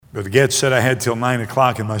Brother Getz said I had till 9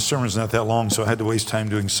 o'clock, and my sermon's not that long, so I had to waste time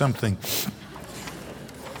doing something.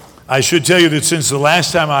 I should tell you that since the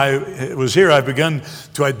last time I was here, I've begun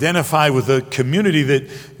to identify with a community that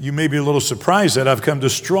you may be a little surprised at. I've come to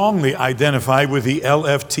strongly identify with the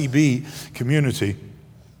LFTB community.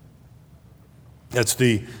 That's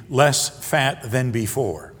the less fat than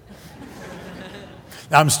before.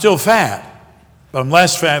 Now, I'm still fat, but I'm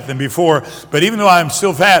less fat than before. But even though I'm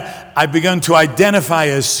still fat, I've begun to identify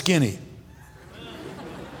as skinny.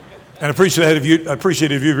 And I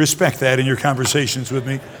appreciate if you respect that in your conversations with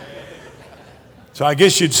me. So I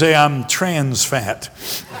guess you'd say I'm trans fat.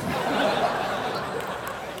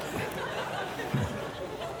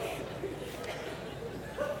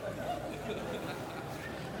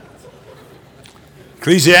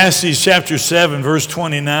 Ecclesiastes chapter 7, verse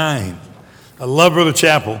 29. I love Brother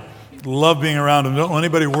Chappell. Love being around him. Don't know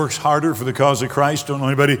anybody who works harder for the cause of Christ. Don't know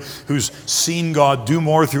anybody who's seen God do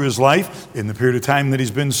more through his life in the period of time that he's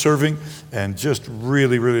been serving. And just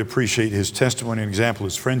really, really appreciate his testimony and example,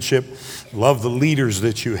 his friendship. Love the leaders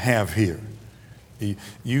that you have here.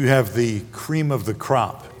 You have the cream of the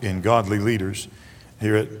crop in godly leaders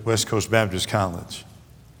here at West Coast Baptist College.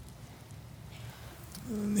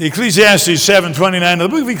 Ecclesiastes 7:29. The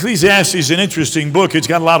book of Ecclesiastes is an interesting book. It's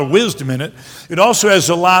got a lot of wisdom in it. It also has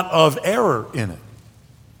a lot of error in it.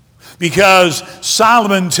 Because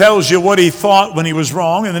Solomon tells you what he thought when he was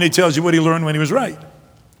wrong, and then he tells you what he learned when he was right.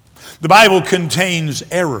 The Bible contains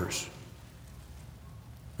errors.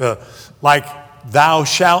 Like, thou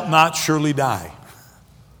shalt not surely die.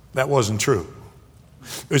 That wasn't true.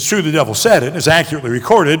 It's true the devil said it. It's accurately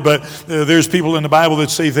recorded, but there's people in the Bible that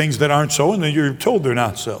say things that aren't so, and then you're told they're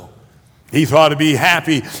not so. He thought he'd be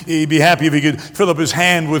happy if he could fill up his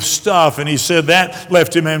hand with stuff, and he said that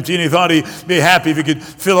left him empty. And he thought he'd be happy if he could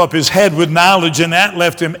fill up his head with knowledge, and that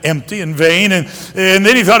left him empty and vain. And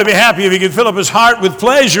then he thought he'd be happy if he could fill up his heart with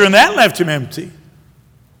pleasure, and that left him empty.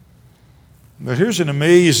 But here's an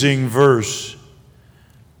amazing verse.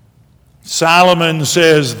 Solomon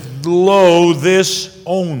says, lo, this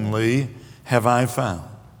only have I found,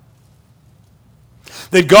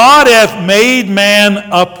 that God hath made man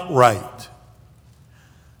upright.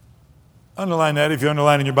 Underline that if you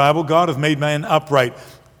underline in your Bible. God hath made man upright.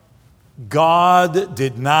 God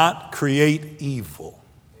did not create evil.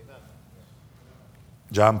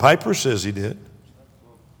 John Piper says he did.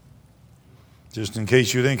 Just in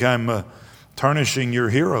case you think I'm tarnishing your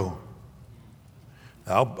hero,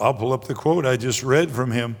 I'll pull up the quote I just read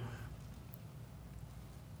from him.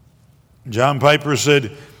 John Piper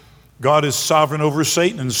said, God is sovereign over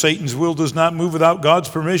Satan, and Satan's will does not move without God's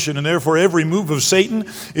permission, and therefore every move of Satan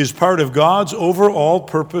is part of God's overall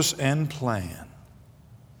purpose and plan.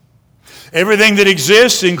 Everything that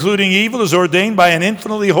exists, including evil, is ordained by an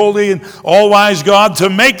infinitely holy and all-wise God to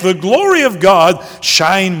make the glory of God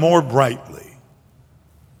shine more brightly.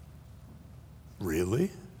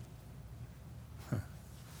 Really?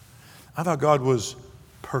 I thought God was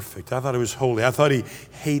perfect. I thought he was holy. I thought he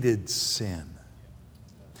hated sin.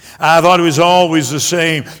 I thought it was always the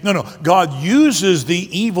same. No. God uses the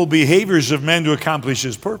evil behaviors of men to accomplish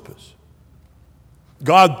his purpose.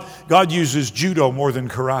 God uses judo more than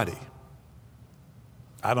karate.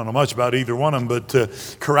 I don't know much about either one of them, but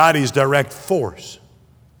karate is direct force.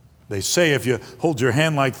 They say if you hold your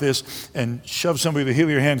hand like this and shove somebody with the heel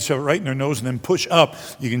of your hand, shove it right in their nose and then push up,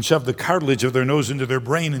 you can shove the cartilage of their nose into their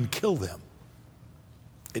brain and kill them.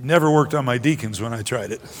 It never worked on my deacons when I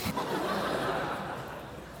tried it.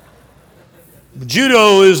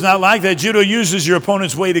 Judo is not like that. Judo uses your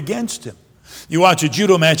opponent's weight against him. You watch a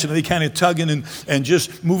judo match and they kind of tugging and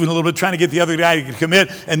just moving a little bit, trying to get the other guy to commit.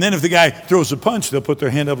 And then if the guy throws a punch, they'll put their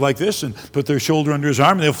hand up like this and put their shoulder under his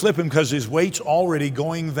arm, and they'll flip him because his weight's already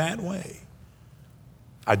going that way.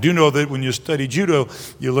 I do know that when you study judo,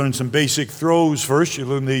 you learn some basic throws first. You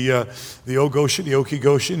learn the ogoshi, the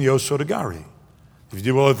okigoshi, and the osotogari. If you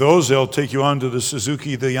do well at those, they'll take you on to the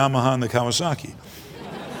Suzuki, the Yamaha, and the Kawasaki.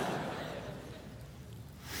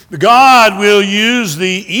 God will use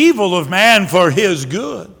the evil of man for his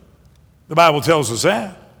good. The Bible tells us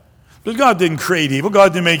that. But God didn't create evil.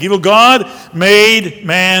 God didn't make evil. God made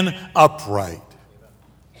man upright.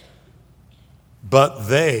 But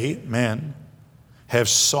they, men, have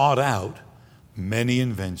sought out many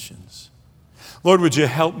inventions. Lord, would you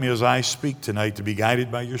help me as I speak tonight to be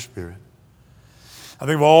guided by your Spirit? I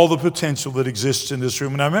think of all the potential that exists in this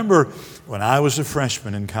room. And I remember when I was a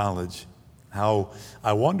freshman in college, how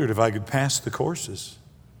I wondered if I could pass the courses.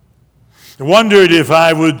 I wondered if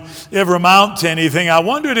I would ever amount to anything. I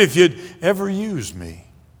wondered if you'd ever use me.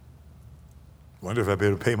 I wondered if I'd be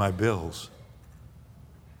able to pay my bills.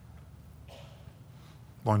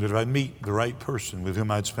 wondered if I'd meet the right person with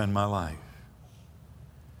whom I'd spend my life.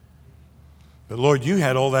 But Lord, you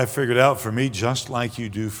had all that figured out for me just like you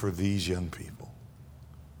do for these young people.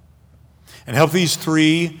 And help these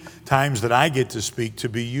 3 times that I get to speak to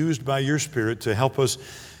be used by your Spirit to help us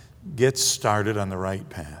get started on the right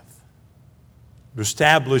path. To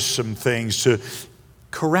establish some things, to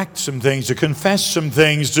correct some things, to confess some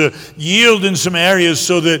things, to yield in some areas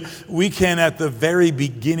so that we can at the very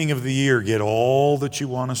beginning of the year get all that you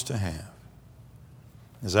want us to have.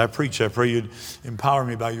 As I preach, I pray you'd empower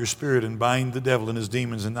me by your Spirit and bind the devil and his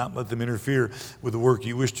demons and not let them interfere with the work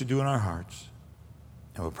you wish to do in our hearts.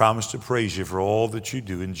 And we'll promise to praise you for all that you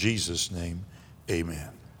do. In Jesus' name, amen.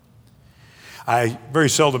 I very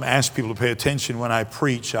seldom ask people to pay attention when I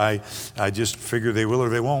preach. I just figure they will or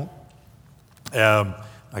they won't. I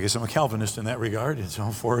guess I'm a Calvinist in that regard. It's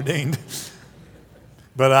all foreordained.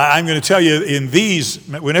 But I'm going to tell you, in these,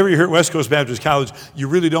 whenever you're here at West Coast Baptist College, you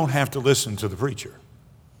really don't have to listen to the preacher.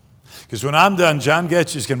 Because when I'm done, John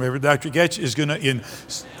Getch is going to, Dr. Getch is going to, in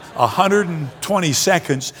 120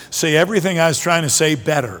 seconds, say everything I was trying to say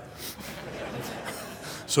better.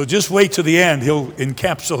 So just wait to the end. He'll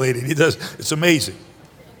encapsulate it. He does. It's amazing.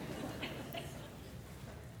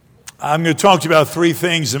 I'm going to talk to you about 3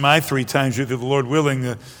 things in my 3 times with you, the Lord willing.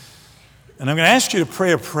 And I'm going to ask you to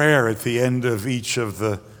pray a prayer at the end of each of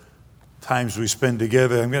the times we spend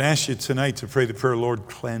together. I'm going to ask you tonight to pray the prayer, Lord,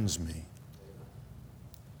 cleanse me.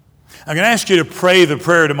 I'm going to ask you to pray the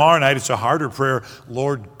prayer tomorrow night. It's a harder prayer,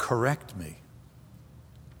 Lord, correct me.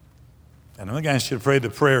 And I'm going to ask you to pray the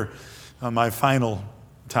prayer on my final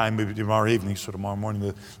time, maybe tomorrow evening. So tomorrow morning,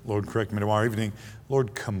 the Lord correct me. Tomorrow evening,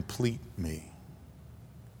 Lord, complete me.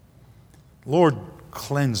 Lord,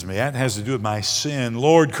 cleanse me. That has to do with my sin.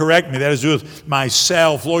 Lord, correct me. That has to do with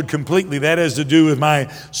myself. Lord, complete me. That has to do with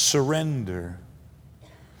my surrender.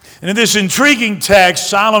 And in this intriguing text,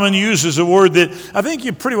 Solomon uses a word that I think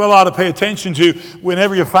you pretty well ought to pay attention to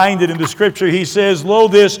whenever you find it in the Scripture. He says, lo,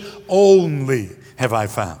 this only have I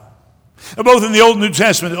found. Both in the Old and New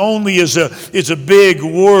Testament, only is a big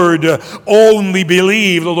word. Only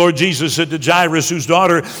believe. The Lord Jesus said to Jairus, whose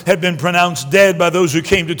daughter had been pronounced dead by those who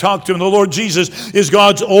came to talk to him. The Lord Jesus is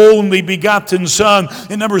God's only begotten Son.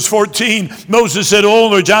 In Numbers 14, Moses said,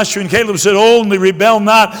 only, Joshua and Caleb said, only rebel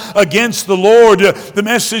not against the Lord. The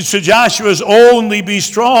message to Joshua is only be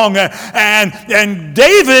strong. And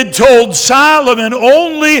David told Solomon,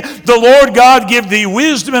 only the Lord God give thee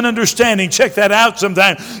wisdom and understanding. Check that out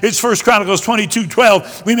sometime. It's 1 Chronicles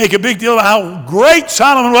 22:12. We make a big deal about how great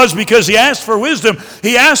Solomon was because he asked for wisdom.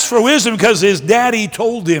 He asked for wisdom because his daddy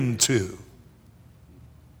told him to.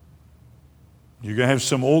 You're going to have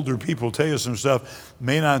some older people tell you some stuff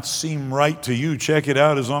may not seem right to you. Check it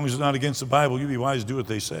out. As long as it's not against the Bible, you be wise to do what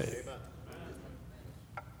they say.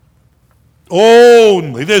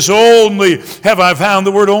 Only, this only have I found.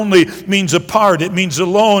 The word only means apart. It means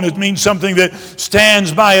alone. It means something that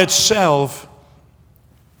stands by itself.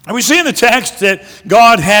 And we see in the text that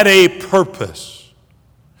God had a purpose.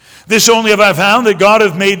 This only have I found, that God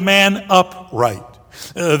hath made man upright.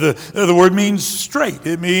 The word means straight.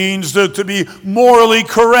 It means to be morally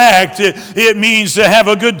correct. It means to have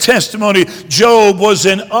a good testimony. Job was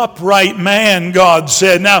an upright man, God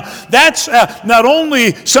said. Now, that's not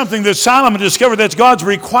only something that Solomon discovered, that's God's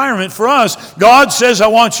requirement for us. God says, I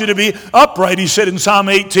want you to be upright. He said in Psalm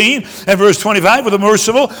 18 and verse 25, with the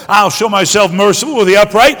merciful, I'll show myself merciful. With the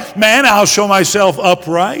upright man, I'll show myself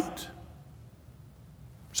upright.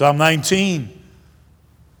 Psalm 19.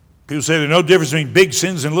 People say there's no difference between big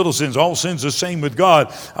sins and little sins. All sins are the same with God.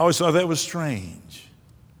 I always thought that was strange.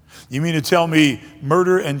 You mean to tell me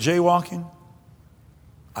murder and jaywalking?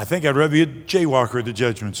 I think I'd rather be a jaywalker at the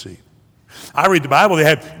judgment seat. I read the Bible, they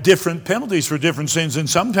had different penalties for different sins, and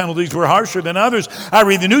some penalties were harsher than others. I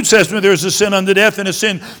read the New Testament, there's a sin unto death and a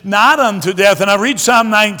sin not unto death. And I read Psalm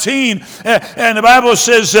 19, and the Bible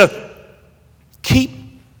says, keep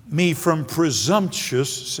me from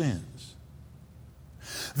presumptuous sins.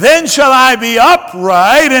 Then shall I be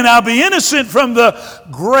upright, and I'll be innocent from the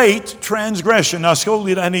great transgression. Now,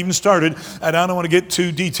 Scoley hadn't even started, and I don't want to get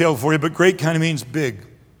too detailed for you, but great kind of means big.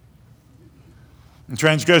 And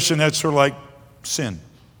transgression, that's sort of like sin.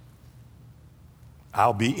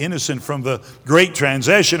 I'll be innocent from the great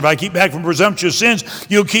transgression. If I keep back from presumptuous sins,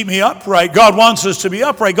 you'll keep me upright. God wants us to be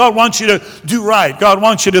upright. God wants you to do right. God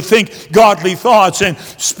wants you to think godly thoughts and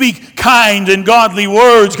speak kind and godly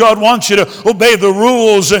words. God wants you to obey the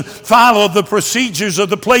rules and follow the procedures of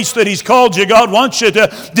the place that He's called you. God wants you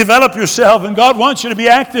to develop yourself, and God wants you to be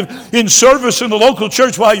active in service in the local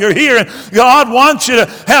church while you're here. And God wants you to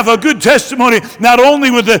have a good testimony, not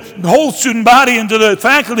only with the whole student body and to the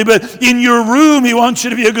faculty, but in your room. He wants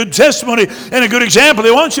you to be a good testimony and a good example.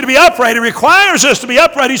 He wants you to be upright. He requires us to be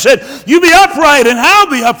upright. He said, you be upright and I'll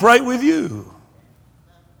be upright with you.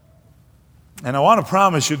 And I want to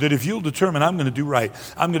promise you that if you'll determine I'm going to do right,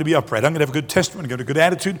 I'm going to be upright, I'm going to have a good testimony, I'm going to have a good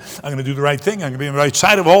attitude, I'm going to do the right thing, I'm going to be on the right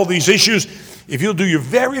side of all these issues. If you'll do your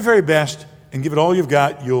very, very best and give it all you've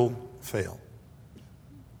got, you'll fail.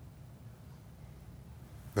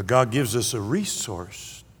 But God gives us a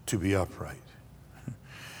resource to be upright.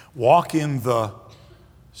 Walk in the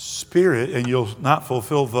Spirit and you'll not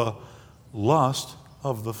fulfill the lust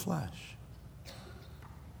of the flesh.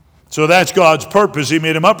 So that's God's purpose. He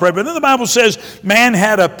made him upright. But then the Bible says man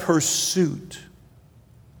had a pursuit.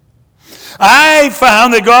 I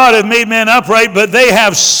found that God had made man upright, but they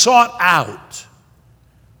have sought out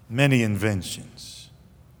many inventions.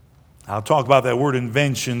 I'll talk about that word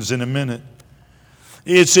inventions in a minute.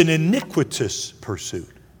 It's an iniquitous pursuit.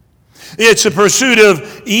 It's a pursuit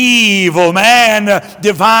of evil. Man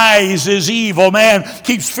devises evil. Man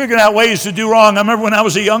keeps figuring out ways to do wrong. I remember when I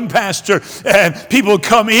was a young pastor and people would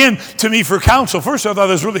come in to me for counsel. First I thought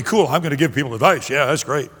that was really cool. I'm going to give people advice. Yeah, that's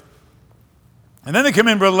great. And then they come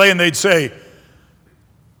in, Brother Lay, and they'd say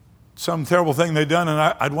some terrible thing they'd done, and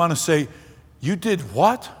I'd want to say, you did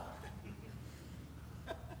what?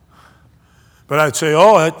 But I'd say,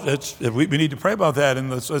 we need to pray about that, and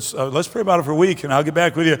let's pray about it for a week, and I'll get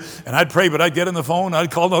back with you. And I'd pray, but I'd get on the phone, I'd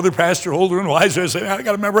call another pastor, older and wiser, and say, I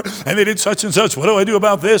got to remember, and they did such and such. What do I do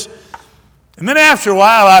about this? And then after a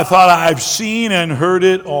while, I thought, I've seen and heard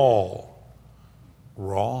it all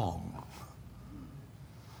wrong.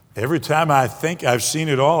 Every time I think I've seen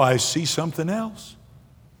it all, I see something else.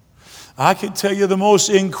 I can tell you the most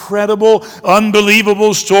incredible,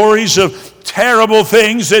 unbelievable stories of terrible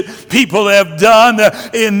things that people have done,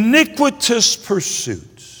 iniquitous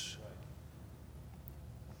pursuits.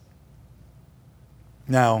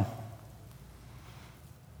 Now,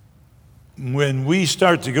 when we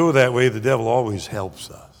start to go that way, the devil always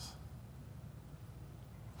helps us.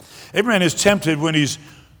 Every man is tempted when he's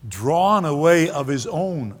drawn away of his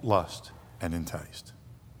own lust and enticed.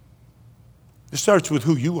 It starts with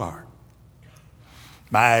who you are.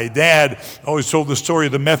 My dad always told the story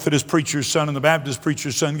of the Methodist preacher's son and the Baptist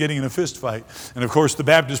preacher's son getting in a fist fight. And of course, the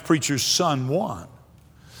Baptist preacher's son won.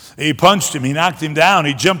 He punched him, he knocked him down,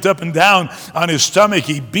 he jumped up and down on his stomach,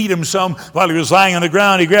 he beat him some while he was lying on the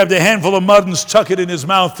ground. He grabbed a handful of mud and stuck it in his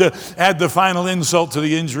mouth to add the final insult to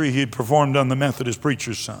the injury he had performed on the Methodist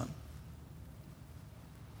preacher's son.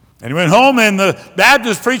 And he went home, and the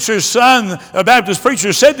Baptist preacher said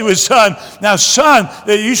to his son, now, son,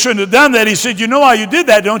 you shouldn't have done that. He said, you know why you did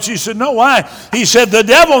that, don't you? He said, no, why? He said, the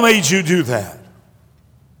devil made you do that.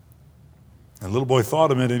 And the little boy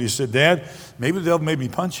thought a minute, and he said, Dad, maybe the devil made me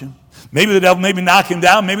punch him. Maybe the devil made me knock him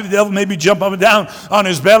down. Maybe the devil made me jump up and down on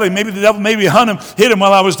his belly. Maybe the devil made me hit him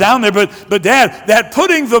while I was down there. But Dad, that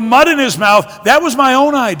putting the mud in his mouth, that was my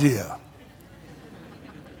own idea.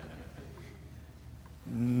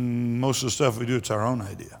 Most of the stuff we do, it's our own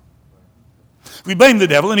idea. We blame the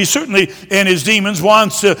devil, and he certainly, and his demons,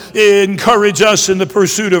 wants to encourage us in the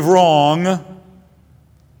pursuit of wrong.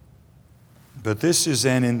 But this is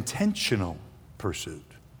an intentional pursuit.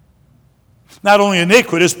 Not only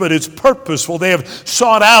iniquitous, but it's purposeful. They have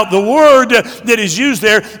sought out. The word that is used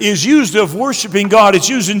there is used of worshiping God. It's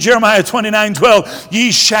used in Jeremiah 29:12.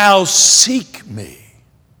 Ye shall seek me.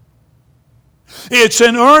 It's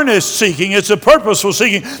an earnest seeking. It's a purposeful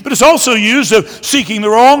seeking. But it's also used of seeking the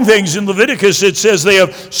wrong things. In Leviticus, it says they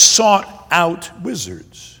have sought out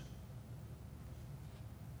wizards.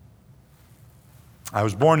 I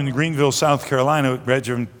was born in Greenville, South Carolina,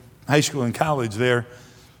 graduated from high school and college there.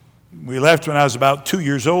 We left when I was about 2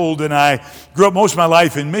 years old, and I grew up most of my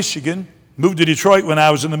life in Michigan. Moved to Detroit when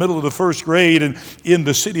I was in the middle of the first grade, and in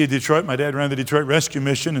the city of Detroit, my dad ran the Detroit Rescue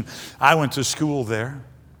Mission, and I went to school there.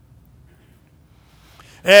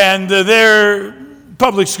 And their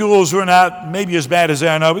public schools were not maybe as bad as they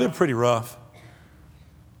are now, but they're pretty rough.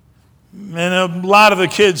 And a lot of the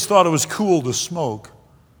kids thought it was cool to smoke.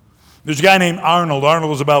 There's a guy named Arnold.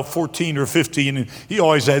 Arnold was about 14 or 15, and he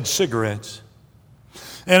always had cigarettes.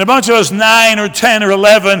 And a bunch of us, 9 or 10 or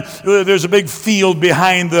 11, there's a big field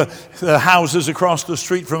behind the houses across the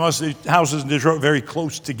street from us. The houses in Detroit are very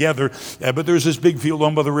close together. But there's this big field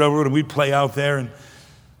owned by the railroad, and we'd play out there. And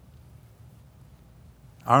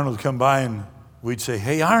Arnold would come by, and we'd say,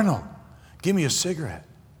 hey, Arnold, give me a cigarette.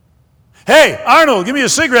 Hey, Arnold, give me a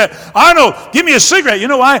cigarette. Arnold, give me a cigarette. You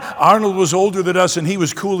know why? Arnold was older than us, and he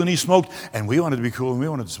was cool, and he smoked. And we wanted to be cool, and we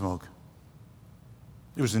wanted to smoke.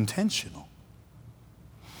 It was intentional.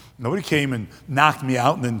 Nobody came and knocked me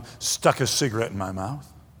out and then stuck a cigarette in my mouth.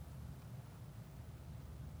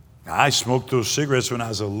 I smoked those cigarettes when I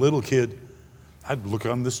was a little kid. I'd look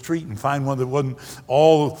on the street and find one that wasn't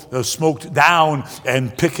all smoked down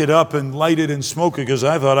and pick it up and light it and smoke it because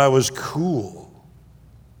I thought I was cool.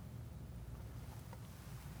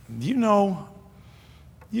 You know,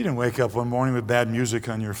 you didn't wake up one morning with bad music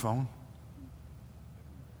on your phone.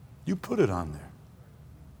 You put it on there.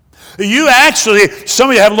 You actually, some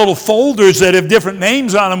of you have little folders that have different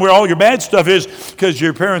names on them where all your bad stuff is because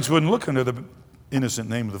your parents wouldn't look under the innocent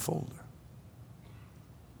name of the folder.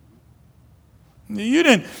 You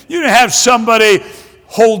didn't have somebody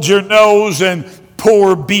hold your nose and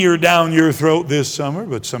pour beer down your throat this summer,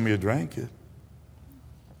 but some of you drank it.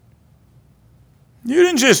 You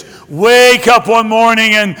didn't just wake up one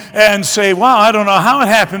morning and say, wow, I don't know how it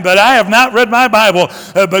happened, but I have not read my Bible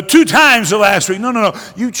but 2 times the last week. No.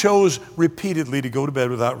 You chose repeatedly to go to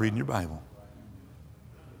bed without reading your Bible.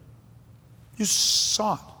 You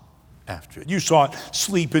sought after it. You sought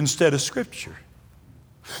sleep instead of Scripture.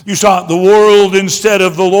 You sought the world instead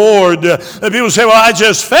of the Lord. People say, well, I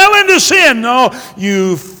just fell into sin. No,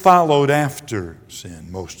 you followed after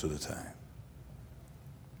sin most of the time.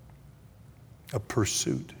 A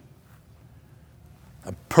pursuit,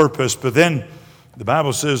 a purpose. But then the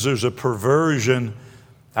Bible says there's a perversion.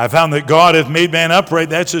 I found that God hath made man upright.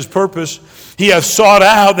 That's his purpose. He hath sought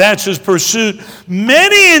out. That's his pursuit.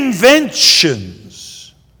 Many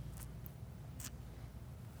inventions.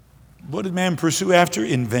 What did man pursue after?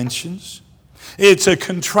 Inventions. It's a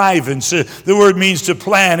contrivance. The word means to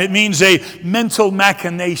plan. It means a mental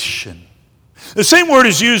machination. The same word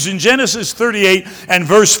is used in Genesis 38 and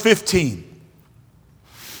verse 15.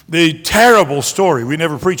 The terrible story. We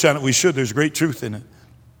never preach on it. We should. There's great truth in it.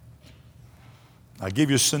 I'll give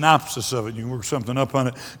you a synopsis of it. You can work something up on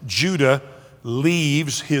it. Judah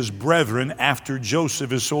leaves his brethren after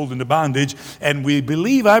Joseph is sold into bondage. And I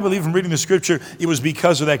believe from reading the scripture, it was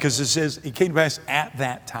because of that, because it says it came to pass at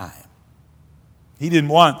that time. He didn't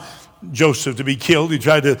want Joseph to be killed. He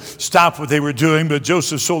tried to stop what they were doing, but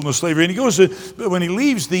Joseph sold into slavery. And he goes to, when he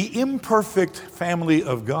leaves the imperfect family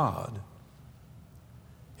of God,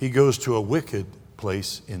 he goes to a wicked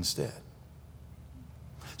place instead.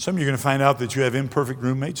 Some of you are going to find out that you have imperfect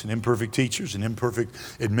roommates and imperfect teachers and imperfect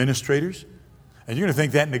administrators, and you're going to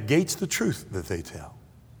think that negates the truth that they tell.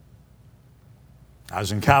 I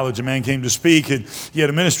was in college, a man came to speak, and he had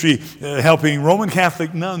a ministry helping Roman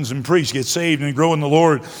Catholic nuns and priests get saved and grow in the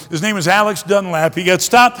Lord. His name was Alex Dunlap. He got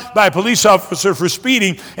stopped by a police officer for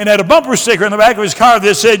speeding and had a bumper sticker on the back of his car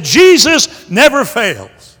that said, "Jesus never fails."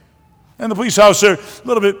 And the police officer, a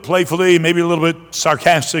little bit playfully, maybe a little bit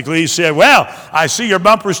sarcastically, said, "Well, I see your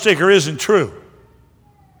bumper sticker isn't true."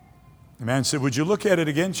 The man said, "Would you look at it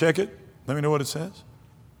again, check it? Let me know what it says."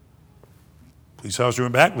 Police officer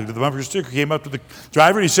went back, looked at the bumper sticker, came up to the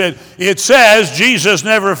driver, and he said, "It says Jesus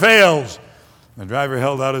never fails." The driver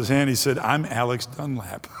held out his hand. He said, "I'm Alex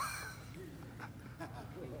Dunlap,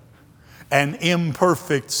 an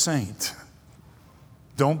imperfect saint.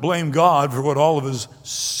 Don't blame God for what all of his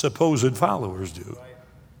supposed followers do.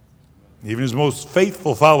 Even his most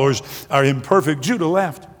faithful followers are imperfect." Judah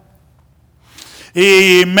left.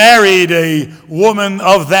 He married a woman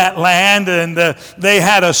of that land, and they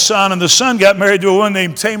had a son, and the son got married to a woman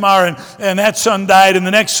named Tamar, and that son died, and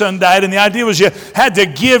the next son died, and the idea was you had to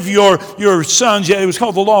give your sons, it was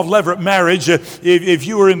called the law of levirate marriage. If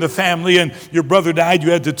you were in the family and your brother died,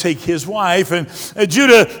 you had to take his wife, and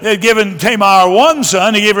Judah had given Tamar one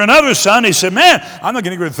son, he gave her another son. He said, "Man, I'm not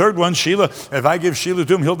going to give her a third one, Sheila. If I give Sheila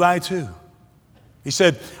to him, he'll die too." He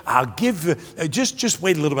said, "I'll give, just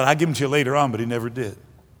wait a little bit. I'll give him to you later on," but he never did.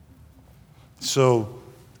 So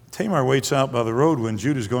Tamar waits out by the road when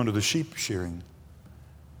Judah's going to the sheep shearing.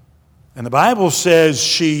 And the Bible says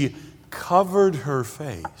she covered her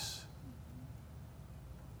face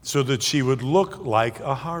so that she would look like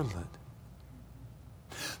a harlot.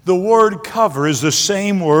 The word cover is the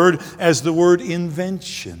same word as the word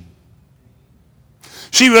invention.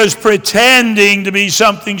 She was pretending to be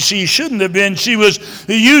something she shouldn't have been. She was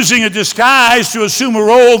using a disguise to assume a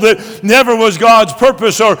role that never was God's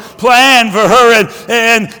purpose or plan for her.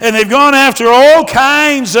 And they've gone after all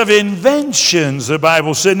kinds of inventions, the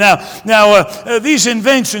Bible said. Now, these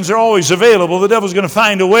inventions are always available. The devil's going to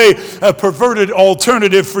find a way, a perverted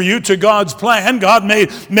alternative for you to God's plan. God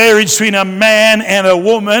made marriage between a man and a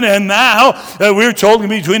woman, and now we're told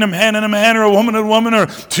between a man and a man, or a woman and a woman, or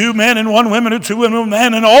 2 men and 1 woman, or 2 women and 1 man,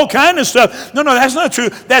 and all kind of stuff. No, that's not true.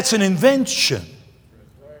 That's an invention.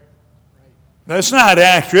 That's not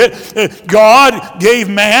accurate. God gave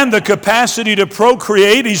man the capacity to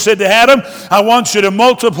procreate. He said to Adam, I want you to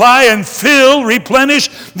multiply and fill, replenish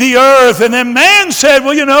the earth. And then man said,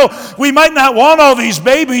 well, we might not want all these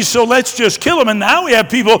babies, so let's just kill them. And now we have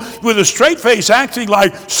people with a straight face acting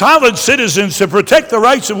like solid citizens to protect the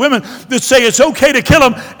rights of women that say it's okay to kill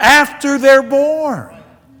them after they're born.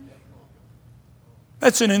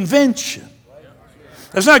 That's an invention.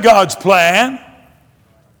 That's not God's plan.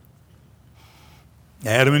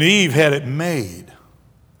 Adam and Eve had it made.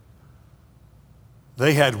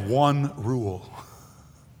 They had one rule.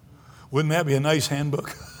 Wouldn't that be a nice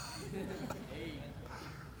handbook?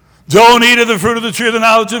 Don't eat of the fruit of the tree of the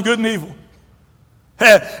knowledge of good and evil.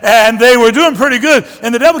 And they were doing pretty good.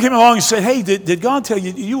 And the devil came along and said, hey, did God tell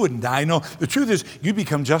you you wouldn't die? No, the truth is you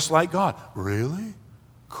become just like God. Really?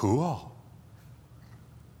 Cool.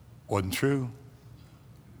 Wasn't true.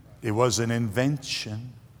 It was an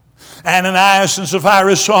invention. Ananias and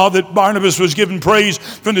Sapphira saw that Barnabas was given praise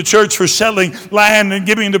from the church for settling land and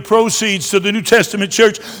giving the proceeds to the New Testament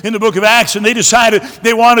church in the book of Acts, and they decided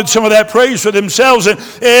they wanted some of that praise for themselves,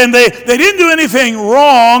 and they didn't do anything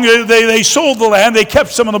wrong. They sold the land, they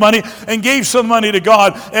kept some of the money and gave some money to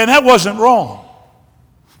God, and that wasn't wrong.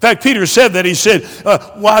 In fact, Peter said that. He said,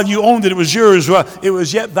 while you owned it, it was yours. Well, it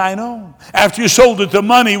was yet thine own. After you sold it, the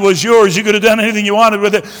money was yours. You could have done anything you wanted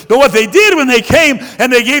with it. But what they did when they came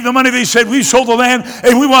and they gave the money, they said, we sold the land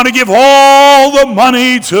and we want to give all the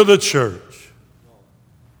money to the church.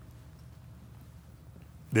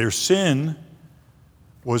 Their sin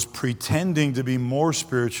was pretending to be more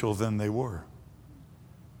spiritual than they were.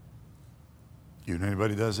 You know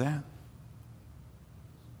anybody does that?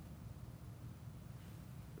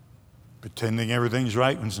 Pretending everything's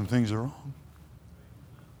right when some things are wrong.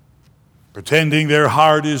 Pretending their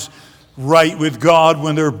heart is right with God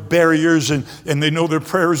when there are barriers and they know their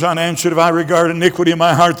prayers unanswered. If I regard iniquity in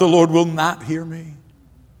my heart, the Lord will not hear me.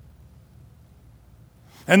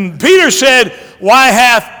 And Peter said, why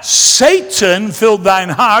hath Satan filled thine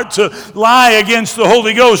heart to lie against the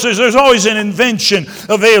Holy Ghost? There's always an invention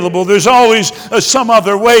available. There's always some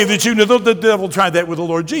other way that you know. The devil tried that with the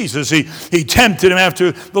Lord Jesus. He tempted him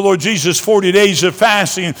after the Lord Jesus 40 days of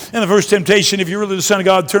fasting. And the first temptation, if you're really the Son of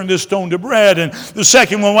God, turn this stone to bread. And the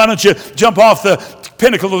second one, why don't you jump off the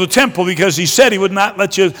pinnacle of the temple, because he said he would not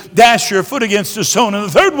let you dash your foot against a stone. And the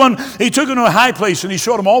third one, he took him to a high place and he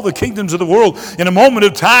showed him all the kingdoms of the world in a moment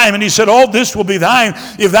of time. And he said, all this will be thine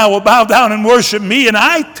if thou wilt bow down and worship me. And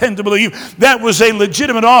I tend to believe that was a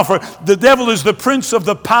legitimate offer. The devil is the prince of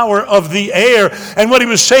the power of the air. And what he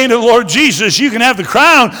was saying to the Lord Jesus, you can have the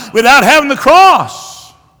crown without having the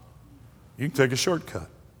cross. You can take a shortcut.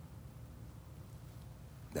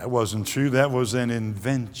 That wasn't true. That was an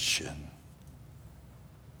invention.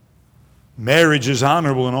 Marriage is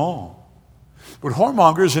honorable and all. But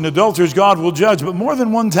whoremongers and adulterers God will judge. But more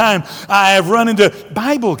than one time I have run into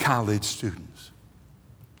Bible college students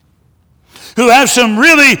who have some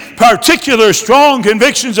really particular strong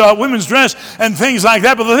convictions about women's dress and things like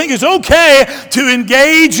that. But they think it's okay to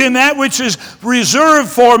engage in that which is reserved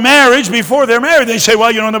for marriage before they're married. They say, well,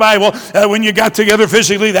 in the Bible, when you got together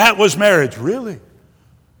physically, that was marriage. Really?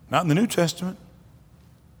 Not in the New Testament.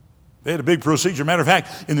 They had a big procedure. Matter of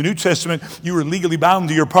fact, in the New Testament, you were legally bound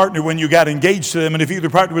to your partner when you got engaged to them. And if either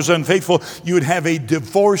partner was unfaithful, you would have a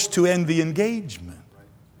divorce to end the engagement.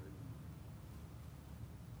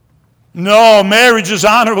 No, marriage is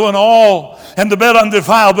honorable in all, and the bed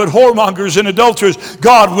undefiled. But whoremongers and adulterers,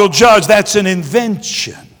 God will judge. That's an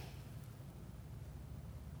invention.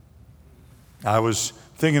 I was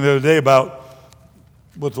thinking the other day about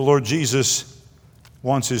what the Lord Jesus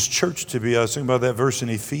wants his church to be. I was thinking about that verse in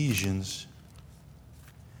Ephesians.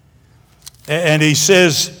 And he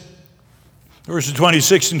says, verses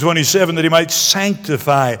 26 and 27, that he might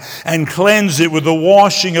sanctify and cleanse it with the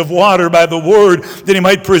washing of water by the word, that he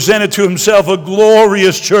might present it to himself a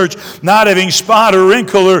glorious church, not having spot or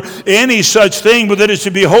wrinkle or any such thing, but that it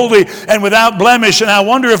should be holy and without blemish. And I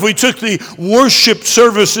wonder if we took the worship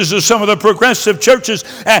services of some of the progressive churches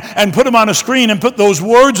and put them on a screen and put those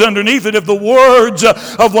words underneath it, if the words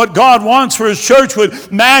of what God wants for his church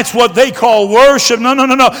would match what they call worship. No.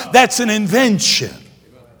 That's an invention.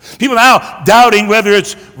 People now doubting whether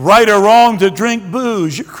it's right or wrong to drink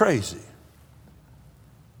booze. You're crazy.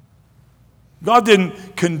 God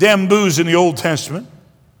didn't condemn booze in the Old Testament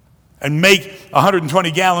and make 120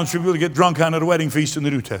 gallons for people to get drunk on at a wedding feast in the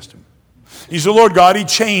New Testament. He's the Lord God. He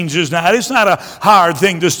changes now. It's not a hard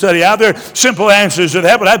thing to study out. There are simple answers to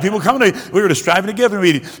that. But I had people coming to, we were at a Striving Together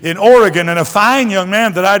meeting in Oregon, and a fine young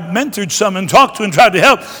man that I'd mentored some and talked to and tried to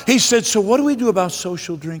help, he said, so what do we do about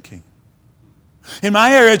social drinking? In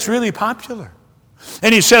my area, it's really popular.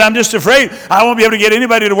 And he said, I'm just afraid I won't be able to get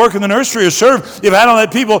anybody to work in the nursery or serve if I don't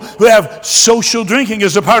let people who have social drinking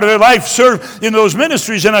as a part of their life serve in those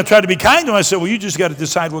ministries. And I tried to be kind to him. I said, well, you just got to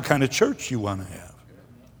decide what kind of church you want to have.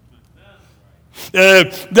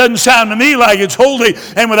 Doesn't sound to me like it's holy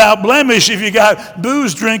and without blemish if you got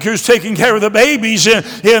booze drinkers taking care of the babies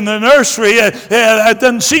in the nursery. That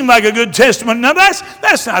doesn't seem like a good testimony. Now,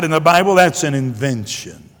 that's not in the Bible. That's an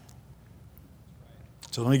invention.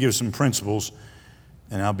 So let me give some principles,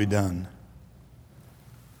 and I'll be done.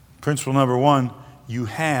 Principle number 1, you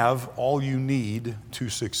have all you need to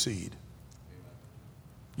succeed.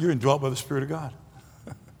 You're indwelt by the Spirit of God.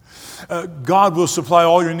 God will supply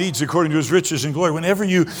all your needs according to his riches and glory. Whenever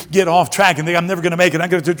you get off track and think, I'm never going to make it, I'm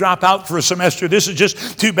going to drop out for a semester, this is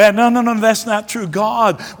just too bad. No, that's not true.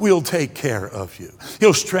 God will take care of you.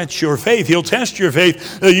 He'll stretch your faith. He'll test your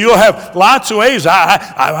faith. You'll have lots of ways.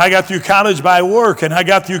 I got through college by work, and I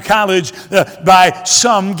got through college by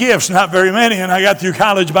some gifts, not very many, and I got through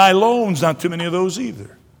college by loans, not too many of those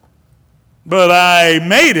either. But I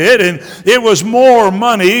made it, and it was more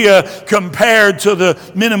money compared to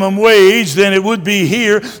the minimum wage than it would be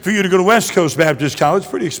here for you to go to West Coast Baptist College.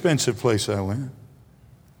 Pretty expensive place I went.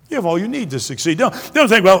 You have all you need to succeed. Don't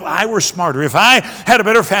think, well, I were smarter. If I had a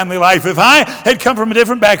better family life, if I had come from a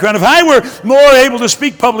different background, if I were more able to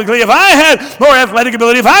speak publicly, if I had more athletic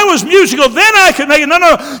ability, if I was musical, then I could make it.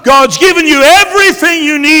 No. God's given you everything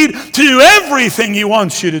you need to do everything he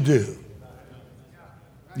wants you to do.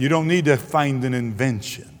 You don't need to find an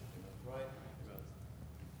invention.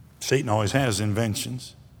 Satan always has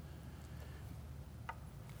inventions.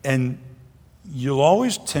 And you'll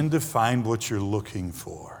always tend to find what you're looking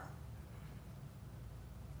for.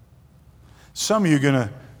 Some of you are going to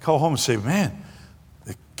call home and say, man,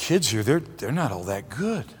 the kids here, they're not all that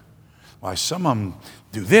good. Why, some of them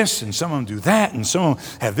do this and some of them do that and some of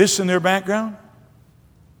them have this in their background.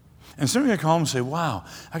 And some of you call home and say, wow,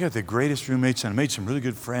 I got the greatest roommates and I made some really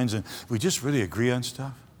good friends and we just really agree on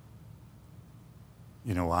stuff.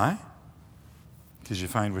 You know why? Because you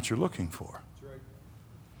find what you're looking for.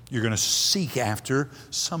 You're going to seek after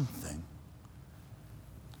something.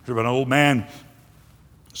 There's about an old man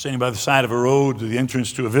standing by the side of a road to the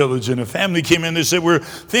entrance to a village, and a family came in. They said, we're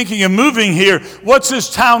thinking of moving here. What's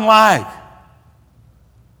this town like?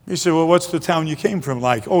 He said, well, what's the town you came from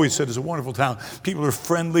like? Oh, he said, it's a wonderful town. People are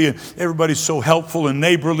friendly and everybody's so helpful and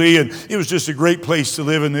neighborly, and it was just a great place to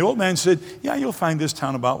live. And the old man said, yeah, you'll find this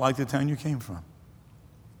town about like the town you came from.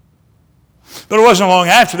 But it wasn't long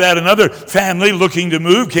after that, another family looking to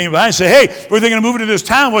move came by and said, hey, we're thinking of moving to this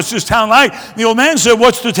town. What's this town like? And the old man said,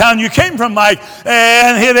 what's the town you came from like?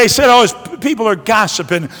 And here they said, oh, people are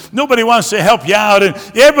gossiping. Nobody wants to help you out, and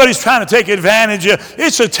everybody's trying to take advantage of you.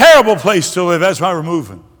 It's a terrible place to live. That's why we're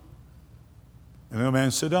moving. And the old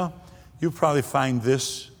man said, oh, you'll probably find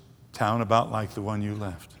this town about like the one you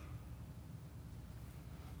left.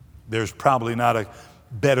 There's probably not a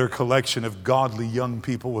better collection of godly young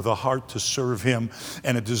people with a heart to serve him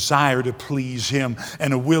and a desire to please him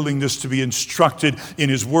and a willingness to be instructed in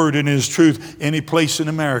his word and his truth any place in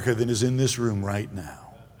America than is in this room right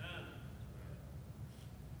now.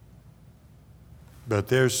 But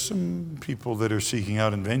there's some people that are seeking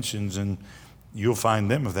out inventions, and you'll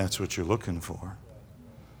find them if that's what you're looking for.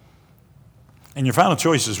 And your final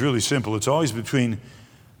choice is really simple. It's always between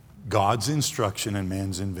God's instruction and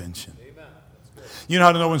man's invention. You know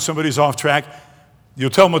how to know when somebody's off track?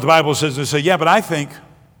 You'll tell them what the Bible says, and they say, yeah, but I think.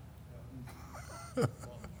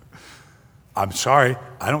 I'm sorry,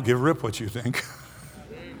 I don't give a rip what you think.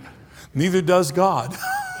 Neither does God.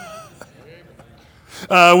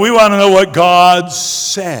 We want to know what God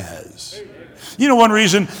says. You know, one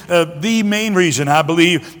reason, the main reason I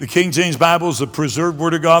believe the King James Bible is the preserved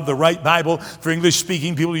Word of God, the right Bible for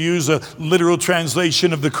English-speaking people to use, a literal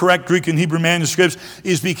translation of the correct Greek and Hebrew manuscripts,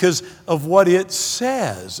 is because of what it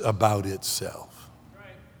says about itself.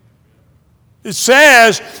 It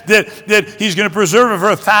says that he's going to preserve it for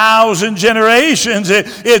 1,000 generations.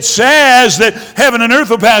 It says that heaven and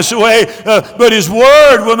earth will pass away, but his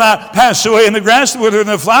word will not pass away, and the grass will wither and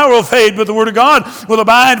the flower will fade, but the word of God will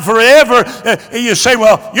abide forever. You say,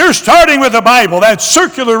 well, you're starting with the Bible. That's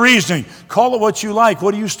circular reasoning. Call it what you like.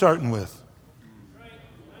 What are you starting with?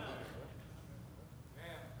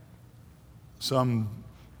 Some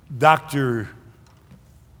Dr.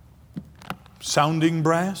 Sounding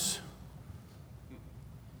Brass?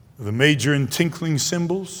 The major in tinkling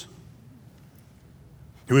cymbals,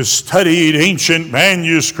 who has studied ancient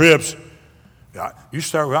manuscripts. You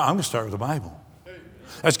start with, I'm going to start with the Bible.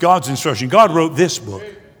 That's God's instruction. God wrote this book.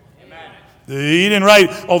 He didn't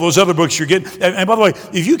write all those other books you're getting. And by the way,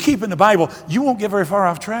 if you keep in the Bible, you won't get very far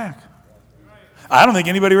off track. I don't think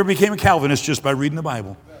anybody ever became a Calvinist just by reading the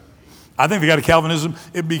Bible. I think they got a Calvinism,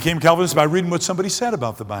 it became Calvinist by reading what somebody said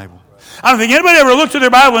about the Bible. I don't think anybody ever looked at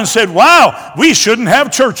their Bible and said, wow, we shouldn't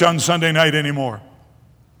have church on Sunday night anymore.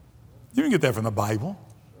 You didn't get that from the Bible.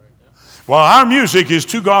 Well, our music is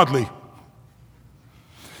too godly.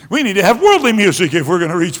 We need to have worldly music if we're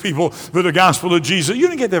going to reach people with the gospel of Jesus. You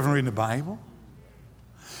didn't get that from reading the Bible.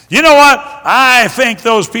 You know what? I think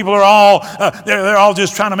those people are all, they're all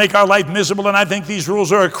just trying to make our life miserable, and I think these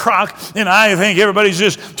rules are a crock, and I think everybody's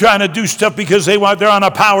just trying to do stuff because they're on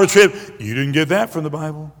a power trip. You didn't get that from the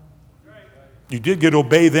Bible. You did get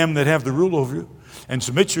obey them that have the rule over you, and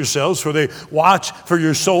submit yourselves, for they watch for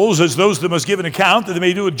your souls as those that must give an account, that they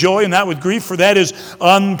may do it with joy and not with grief, for that is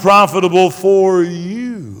unprofitable for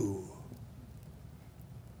you.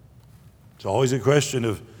 It's always a question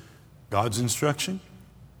of God's instruction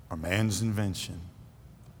or man's invention.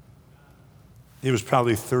 It was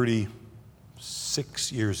probably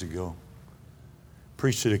 36 years ago.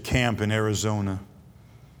 Preached at a camp in Arizona.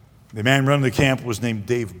 The man running the camp was named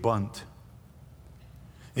Dave Bunt.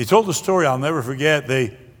 He told a story I'll never forget.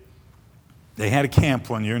 They had a camp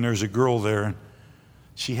one year, and there was a girl there, and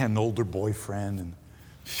she had an older boyfriend, and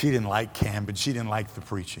she didn't like camp, and she didn't like the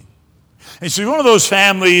preaching. And she's one of those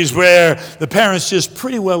families where the parents just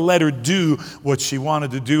pretty well let her do what she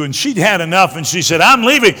wanted to do. And she'd had enough, and she said, I'm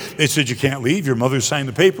leaving. They said, you can't leave. Your mother signed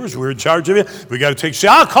the papers. We're in charge of it. We got to take. She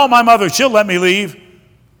said, I'll call my mother. She'll let me leave.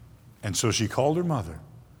 And so she called her mother.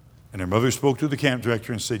 And her mother spoke to the camp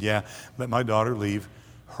director and said, yeah, let my daughter leave.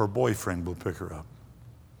 Her boyfriend will pick her up.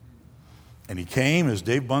 And he came, as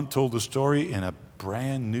Dave Bunt told the story, in a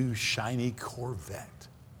brand new shiny Corvette.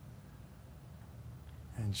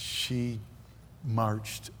 And she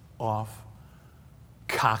marched off,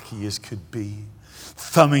 cocky as could be,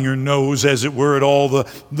 thumbing her nose, as it were, at all the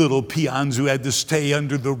little peons who had to stay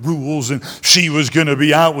under the rules. And she was going to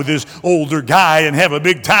be out with this older guy and have a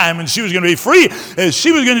big time, and she was going to be free, as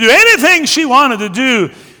she was going to do anything she wanted to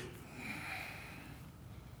do.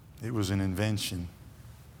 It was an invention.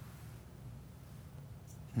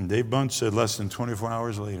 And Dave Bunt said less than 24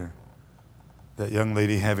 hours later, that young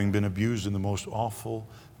lady, having been abused in the most awful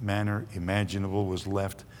manner imaginable, was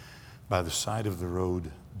left by the side of the road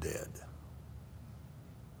dead.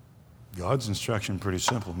 God's instruction, pretty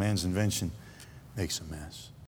simple. Man's invention makes a mess.